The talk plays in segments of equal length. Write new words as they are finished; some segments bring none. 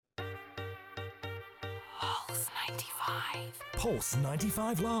95. Pulse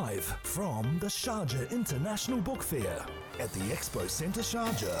 95 Live from the Sharjah International Book Fair at the Expo Centre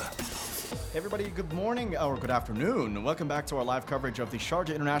Sharjah. Hey everybody, good morning or good afternoon. Welcome back to our live coverage of the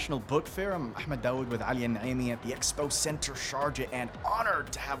Sharjah International Book Fair. I'm Ahmed Dawood with Ali and Naimi at the Expo Centre Sharjah, and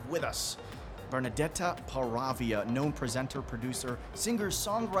honored to have with us Bernadetta Paravia, known presenter, producer, singer,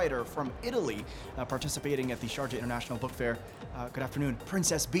 songwriter from Italy, participating at the Sharjah International Book Fair. Good afternoon,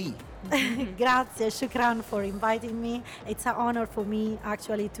 Princess B. Grazie, shukran for inviting me. It's an honor for me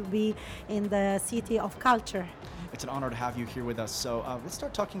actually to be in the city of culture. It's an honor to have you here with us. So let's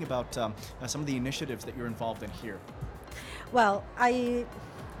start talking about some of the initiatives that you're involved in here. Well, I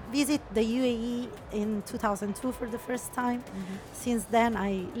visit the UAE in 2002 for the first time. Since then,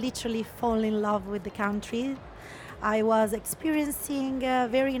 I literally fall in love with the country. I was experiencing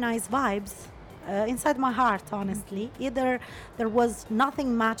very nice vibes inside my heart, honestly. Either there was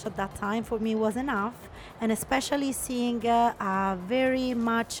nothing much at that time, for me was enough, and especially seeing a very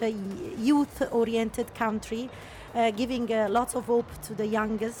much youth-oriented country, giving lots of hope to the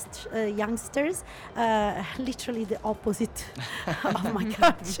youngsters, literally the opposite of my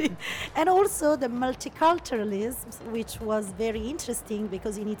country. And also the multiculturalism, which was very interesting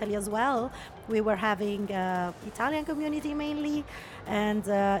because in Italy as well, we were having Italian community mainly and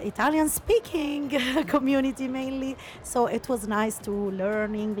Italian speaking community mainly. So it was nice to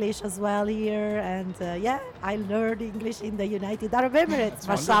learn English as well here. And I learned English in the United Arab Emirates,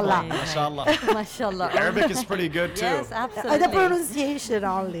 mashallah. Mashallah. Mashallah. Arabic is pretty good too. Yes, absolutely. The pronunciation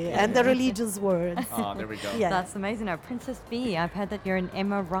only and the religious words. Oh, there we go. Yeah. That's amazing. Now, Princess B, I've heard that you're an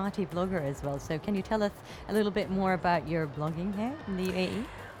Emirati blogger as well. So can you tell us a little bit more about your blogging here in the UAE?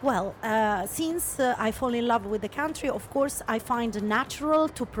 Well, since I fall in love with the country, of course, I find it natural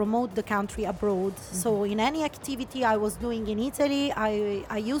to promote the country abroad. So in any activity I was doing in Italy,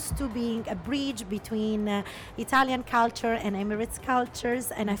 I used to being a bridge between Italian culture and Emirates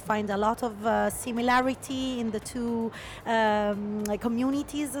cultures, and I find a lot of similarity in the two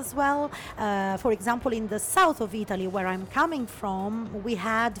communities as well. For example, in the south of Italy, where I'm coming from, we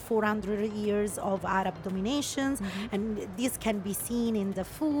had 400 years of Arab dominations, and this can be seen in the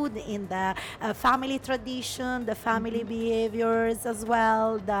food, in the family tradition, the family behaviors as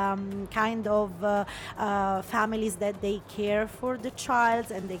well, the kind of families that they care for the child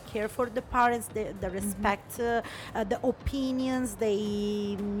and they care for the parents, the respect, the opinions,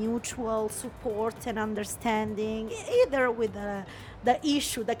 the mutual support and understanding, either with the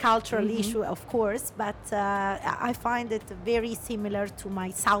issue, the cultural issue, of course, but I find it very similar to my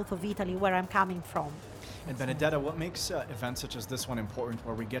south of Italy, where I'm coming from. And Benedetta, what makes events such as this one important,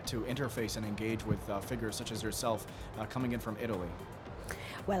 where we get to interface and engage with figures such as yourself coming in from Italy?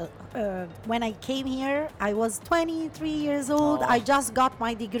 Well, when I came here, I was 23 years old. I just got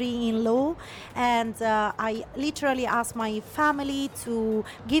my degree in law, and I literally asked my family to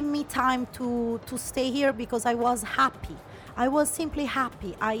give me time to stay here because I was happy. I was simply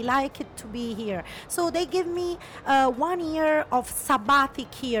happy. I like it to be here. So they give me 1 year of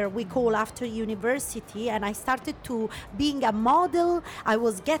sabbatic here, we call after university, and I started to being a model. I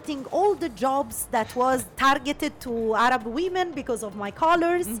was getting all the jobs that was targeted to Arab women because of my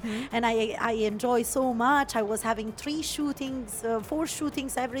colors, and I enjoy so much. I was having 4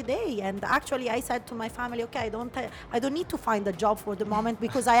 shootings every day, and actually I said to my family, okay, I don't need to find a job for the moment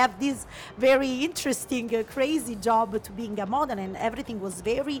because I have this very interesting, crazy job to being a model, and everything was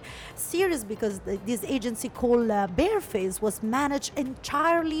very serious because this agency called Bareface was managed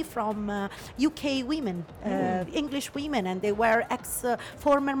entirely from UK women, English women, and they were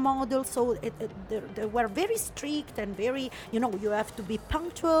former models, so they were very strict and very, you have to be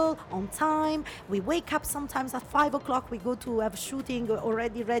punctual, on time. We wake up sometimes at 5 o'clock, we go to have shooting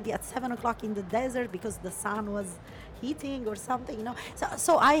already ready at 7 o'clock in the desert because the sun was heating or something,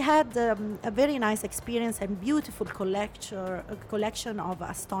 So I had a very nice experience and beautiful collection of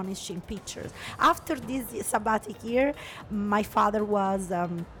astonishing pictures. After this sabbatic year, my father was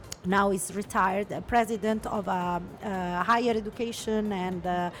now is retired, president of higher education and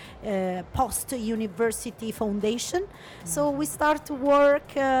post-university foundation. So we start to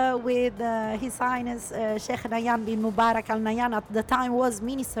work with His Highness Sheikh Nahyan bin Mubarak Al Nahyan, at the time was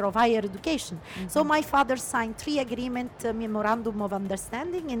Minister of Higher Education. So my father signed 3 memorandum of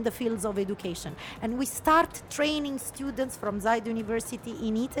understanding in the fields of education. And we start training students from Zaid University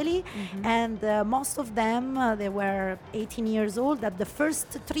in Italy, and most of them, they were 18 years old at the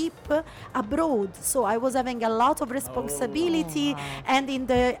first trip abroad. So I was having a lot of responsibility, and in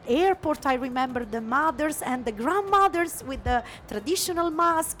the airport I remember the mothers and the grandmothers with the traditional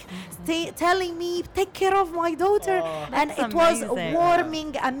mask telling me, take care of my daughter, and it was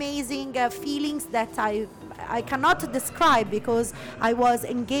warming, amazing feelings that I I cannot describe, because I was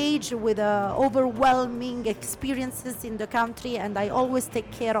engaged with overwhelming experiences in the country, and I always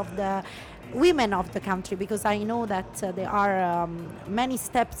take care of the women of the country, because I know that there are many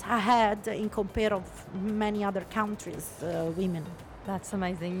steps ahead in compare of many other countries, women. That's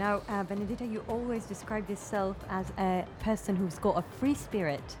amazing. Now, Benedetta, you always describe yourself as a person who's got a free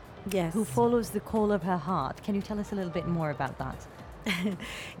spirit, Yes. who follows the call of her heart. Can you tell us a little bit more about that? What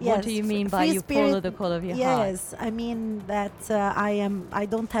Yes, do you mean by free you follow spirit, the call of your heart? Yes, I mean that I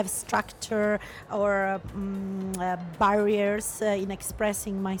don't have structure or barriers in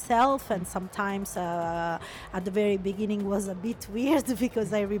expressing myself, and sometimes at the very beginning was a bit weird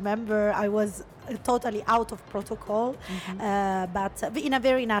because I remember I was totally out of protocol, but in a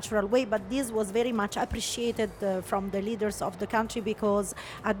very natural way. But this was very much appreciated from the leaders of the country, because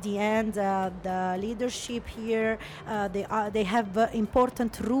at the end the leadership here they have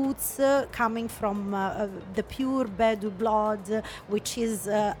important roots coming from the pure Bedu blood, which is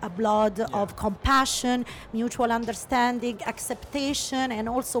a blood of compassion, mutual understanding, acceptation, and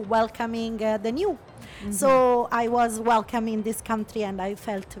also welcoming the new. So I was welcome in this country, and I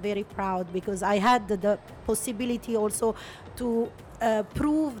felt very proud, because I had the possibility also to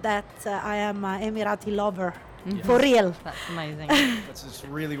prove that I am an Emirati lover. For real. That's amazing. That's just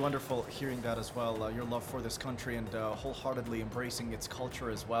really wonderful hearing that as well, your love for this country and wholeheartedly embracing its culture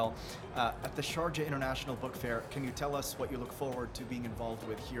as well. At the Sharjah International Book Fair, can you tell us what you look forward to being involved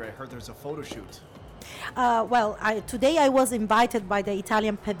with here? I heard there's a photo shoot. Today I was invited by the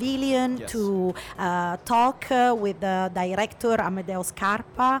Italian Pavilion to talk with the director Amedeo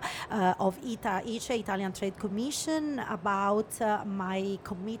Scarpa of ICE, Italian Trade Commission, about my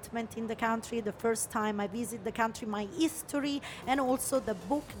commitment in the country, the first time I visit the country, my history, and also the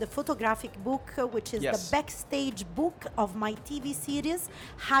book, the photographic book, which is the backstage book of my TV series,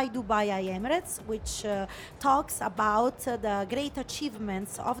 Hi Dubai Emirates, which talks about the great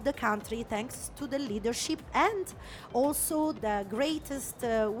achievements of the country thanks to the leadership and also the greatest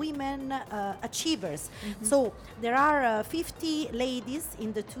women achievers. So there are 50 ladies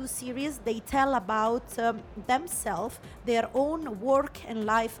in the two series. They tell about themselves, their own work and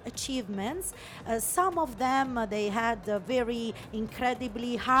life achievements. Some of them they had a very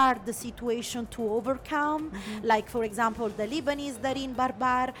incredibly hard situation to overcome, like for example the Lebanese Darine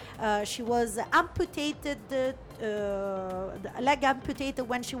Barbar. She was amputated, leg amputated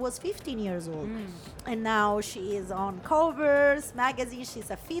when she was 15 years old, and now she is on covers magazine.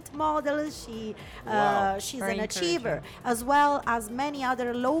 She's a fit model. She's Very an achiever, as well as many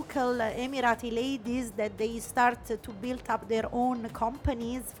other local Emirati ladies that they start to build up their own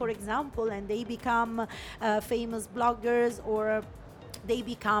companies, for example, and they become famous bloggers, or they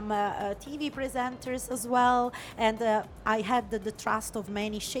become TV presenters as well. And I had the trust of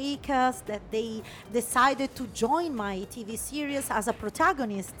many sheikhs that they decided to join my TV series as a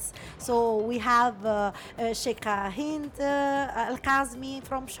protagonists. So we have Sheikha Hind Al-Kazmi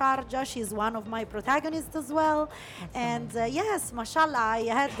from Sharjah. She's one of my protagonists as well. And yes, mashallah, I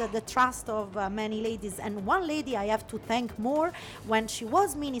had the trust of many ladies. And one lady I have to thank more, when she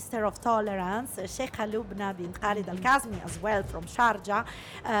was Minister of Tolerance, Sheikha Lubna bint Khalid Al-Kazmi as well from Sharjah.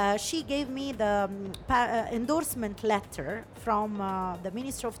 She gave me the endorsement letter from the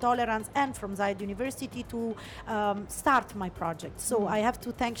Minister of Tolerance and from Zayed University to start my project. So I have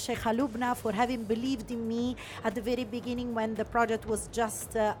to thank Sheikha Lubna for having believed in me at the very beginning, when the project was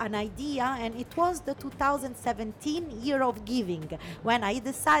just an idea, and it was the 2017 year of giving, when I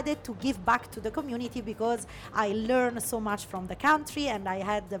decided to give back to the community, because I learned so much from the country and I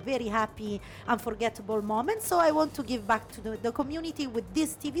had a very happy, unforgettable moment. So I want to give back to the community with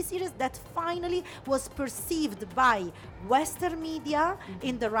this TV series that finally was perceived by Western media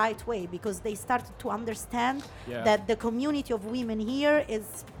in the right way, because they started to understand that the community of women here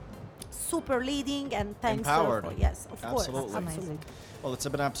is super leading and thanks empowered. Yes, of Absolutely. course. Absolutely. Well, it's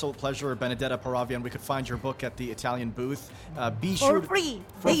been an absolute pleasure, Benedetta Paravian. We could find your book at the Italian booth. Be For sure free.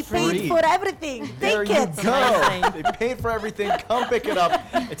 For They free. paid for everything. There Take you it. go. They paid for everything. Come pick it up.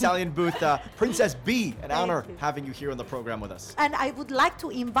 Italian booth. Princess B, an honor you. having you here on the program with us. And I would like to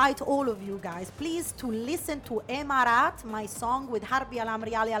invite all of you guys, please, to listen to Emarat, my song with Harbi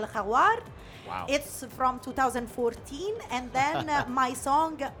Al-Amriali Al-Khawar. Wow. It's from 2014. And then my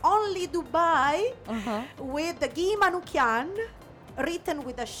song Only Dubai with Guy Manoukian, written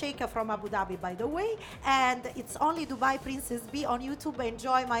with a sheikha from Abu Dhabi, by the way. And it's Only Dubai, Princess B on YouTube.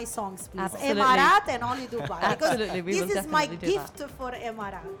 Enjoy my songs, please. Absolutely. Emarat and Only Dubai. Absolutely, we Because will this is my definitely do gift for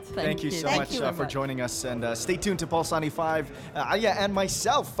Emarat. Thank you so Thank much you very for much. joining us. And stay tuned to Pulse 95. Alia and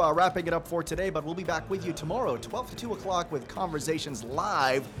myself wrapping it up for today. But we'll be back with you tomorrow, 12 to 2 o'clock, with Conversations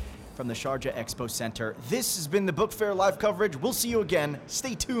live from from the Sharjah Expo Center. This has been the Book Fair live coverage. We'll see you again.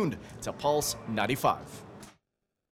 Stay tuned to Pulse 95.